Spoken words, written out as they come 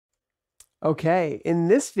Okay, in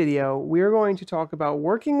this video, we're going to talk about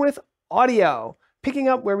working with audio, picking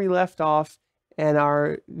up where we left off in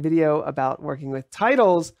our video about working with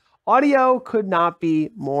titles. Audio could not be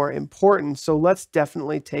more important, so let's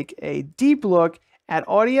definitely take a deep look at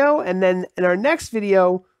audio, and then in our next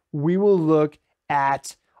video, we will look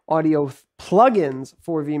at audio plugins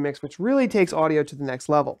for vMix, which really takes audio to the next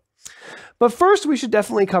level. But first, we should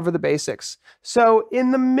definitely cover the basics. So in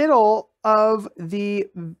the middle of the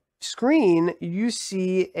screen, you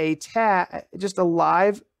see a tab, just a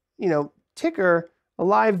live, ticker, a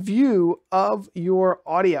live view of your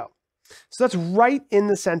audio. So that's right in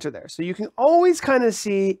the center there. So you can always kind of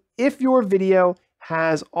see if your video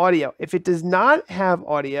has audio. If it does not have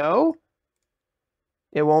audio,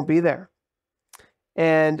 it won't be there.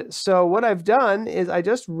 And so what I've done is I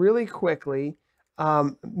just really quickly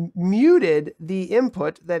muted the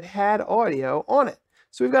input that had audio on it.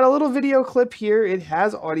 So we've got a little video clip here. It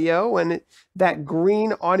has audio. When that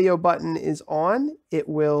green audio button is on, it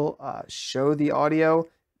will show the audio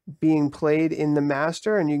being played in the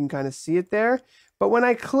master, and you can kind of see it there. But when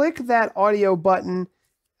I click that audio button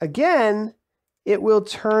again, it will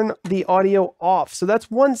turn the audio off. So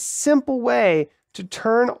that's one simple way to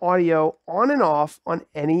turn audio on and off on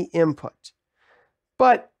any input.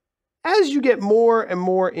 But as you get more and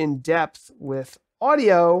more in depth with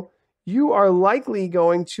audio, you are likely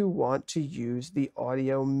going to want to use the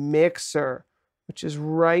audio mixer, which is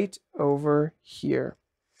right over here.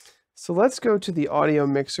 So let's go to the audio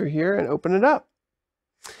mixer here and open it up.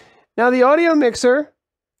 Now the audio mixer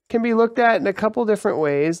can be looked at in a couple different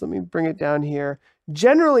ways. Let me bring it down here.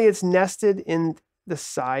 Generally, it's nested in the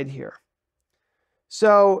side here.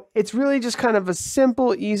 So it's really just kind of a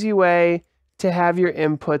simple, easy way to have your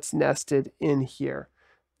inputs nested in here.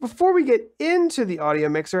 Before we get into the audio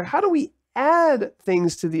mixer, how do we add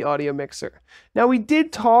things to the audio mixer? Now, we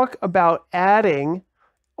did talk about adding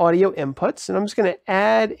audio inputs, and I'm just going to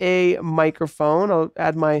add a microphone. I'll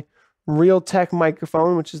add my Realtek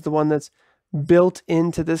microphone, which is the one that's built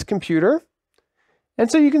into this computer. And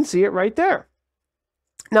so you can see it right there.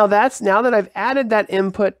 Now that I've added that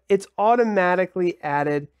input, it's automatically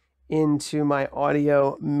added into my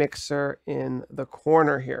audio mixer in the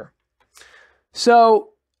corner here. So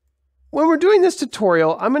when we're doing this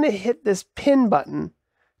tutorial, I'm going to hit this pin button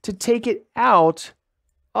to take it out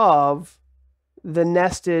of the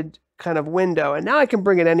nested kind of window. And now I can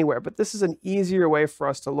bring it anywhere, but this is an easier way for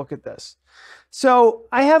us to look at this. So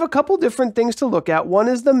I have a couple different things to look at. One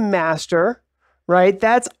is the master, right?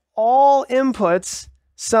 That's all inputs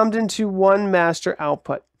summed into one master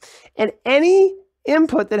output. And any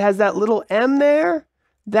input that has that little M there,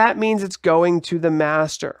 that means it's going to the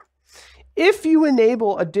master. If you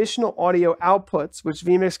enable additional audio outputs, which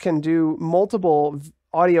vMix can do multiple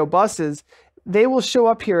audio buses, they will show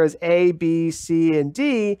up here as A, B, C, and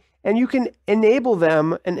D, and you can enable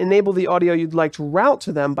them and enable the audio you'd like to route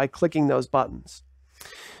to them by clicking those buttons.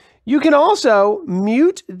 You can also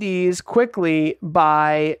mute these quickly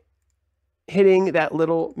by hitting that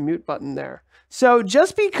little mute button there. So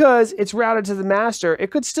just because it's routed to the master, it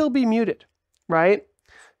could still be muted, right?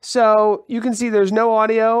 So you can see there's no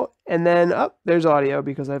audio, and then there's audio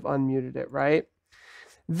because I've unmuted it, right?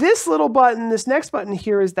 This little button, this next button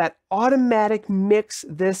here, is that automatic mix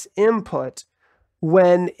this input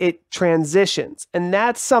when it transitions. And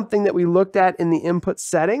that's something that we looked at in the input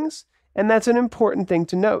settings, and that's an important thing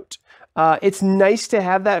to note. It's nice to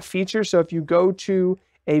have that feature, so if you go to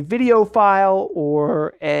a video file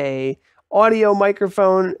or a audio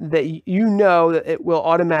microphone, that you know that it will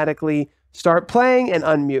automatically start playing and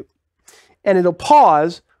unmute. And it'll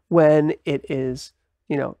pause when it is,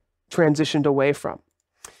 transitioned away from.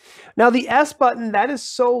 Now the S button, that is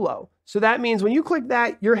solo. So that means when you click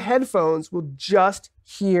that, your headphones will just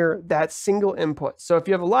hear that single input. So if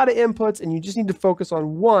you have a lot of inputs and you just need to focus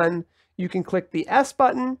on one, you can click the S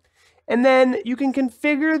button, and then you can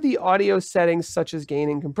configure the audio settings such as gain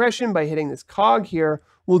and compression by hitting this cog here.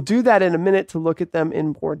 We'll do that in a minute to look at them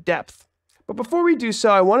in more depth. But before we do so,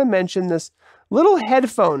 I want to mention this little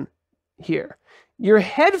headphone here. Your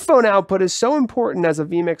headphone output is so important as a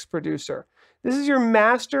vMix producer. This is your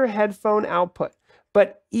master headphone output,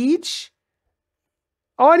 but each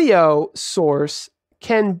audio source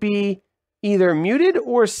can be either muted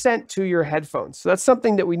or sent to your headphones. So that's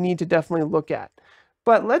something that we need to definitely look at.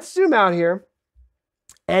 But let's zoom out here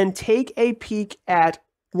and take a peek at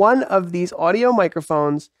one of these audio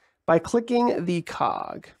microphones by clicking the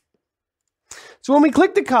cog. So when we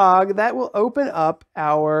click the cog, that will open up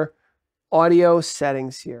our audio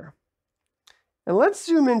settings here. And let's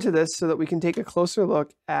zoom into this so that we can take a closer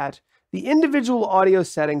look at the individual audio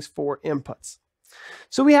settings for inputs.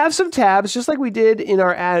 So we have some tabs, just like we did in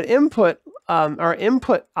our add input, our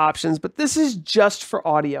input options, but this is just for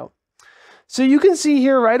audio. So you can see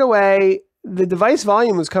here right away, the device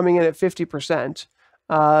volume was coming in at 50%.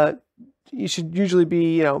 You should usually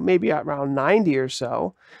be, maybe around 90 or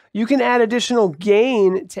so. You can add additional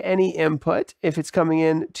gain to any input if it's coming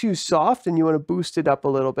in too soft and you want to boost it up a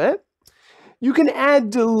little bit. You can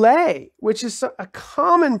add delay, which is a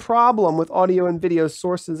common problem with audio and video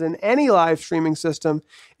sources in any live streaming system,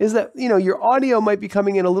 is that, your audio might be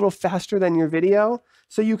coming in a little faster than your video.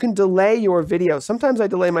 So you can delay your video. Sometimes I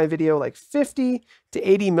delay my video like 50 to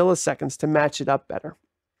 80 milliseconds to match it up better.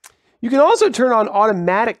 You can also turn on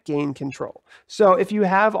automatic gain control. So if you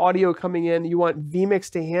have audio coming in, you want vMix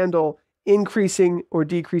to handle increasing or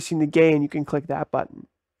decreasing the gain, you can click that button.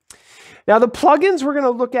 Now the plugins we're going to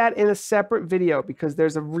look at in a separate video because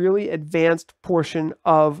there's a really advanced portion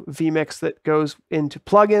of vMix that goes into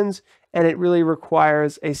plugins and it really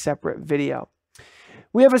requires a separate video.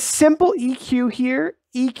 We have a simple EQ here.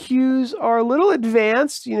 EQs are a little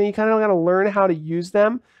advanced. You kind of got to learn how to use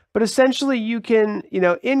them. But essentially you can,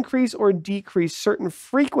 increase or decrease certain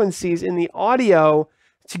frequencies in the audio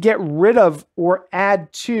to get rid of or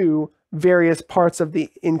add to various parts of the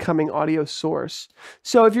incoming audio source.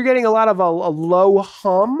 So if you're getting a lot of a low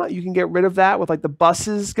hum, you can get rid of that with like the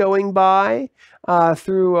buses going by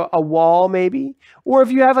through a wall maybe. Or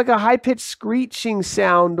if you have like a high-pitched screeching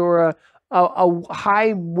sound or a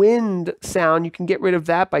high wind sound, you can get rid of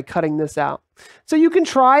that by cutting this out. So you can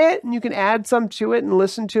try it and you can add some to it and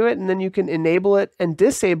listen to it, and then you can enable it and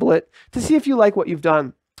disable it to see if you like what you've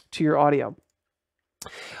done to your audio.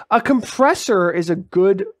 A compressor is a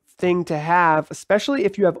good thing to have, especially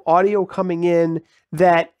if you have audio coming in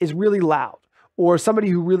that is really loud or somebody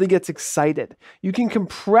who really gets excited. You can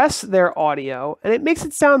compress their audio and it makes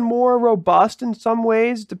it sound more robust in some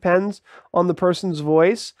ways, depends on the person's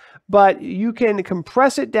voice, but you can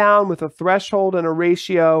compress it down with a threshold and a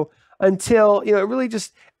ratio until, it really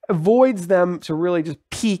just avoids them to really just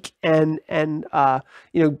peak and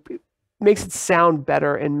makes it sound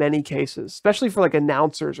better in many cases, especially for like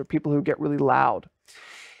announcers or people who get really loud.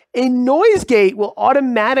 A noise gate will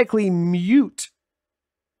automatically mute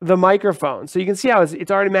the microphone. So you can see how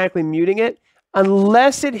it's automatically muting it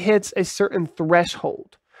unless it hits a certain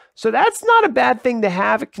threshold. So that's not a bad thing to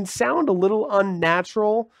have. It can sound a little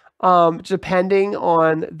unnatural depending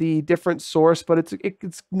on the different source, but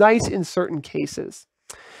it's nice in certain cases.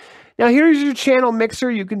 Now here's your channel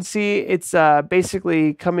mixer. You can see it's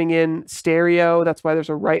basically coming in stereo. That's why there's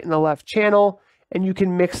a right and a left channel, and you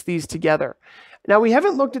can mix these together. Now we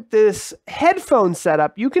haven't looked at this headphone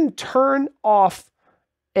setup. You can turn off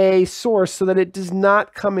a source so that it does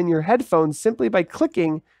not come in your headphones simply by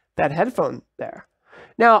clicking that headphone there.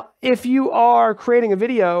 Now, if you are creating a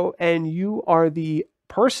video and you are the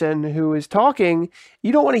person who is talking,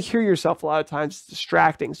 you don't want to hear yourself a lot of times. It's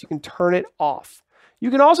distracting, so you can turn it off. You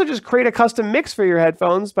can also just create a custom mix for your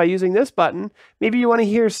headphones by using this button. Maybe you want to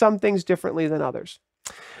hear some things differently than others.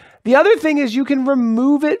 The other thing is you can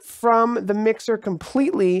remove it from the mixer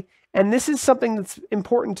completely, and this is something that's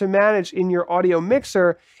important to manage in your audio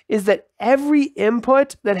mixer, is that every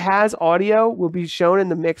input that has audio will be shown in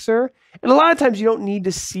the mixer. And a lot of times you don't need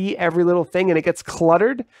to see every little thing and it gets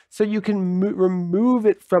cluttered, so you can remove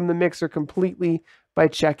it from the mixer completely by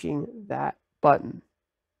checking that button.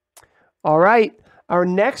 All right. Our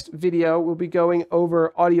next video will be going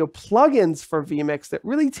over audio plugins for vMix that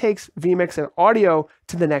really takes vMix and audio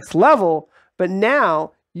to the next level. But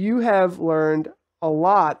now you have learned a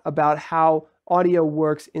lot about how audio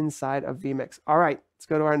works inside of vMix. All right, let's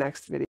go to our next video.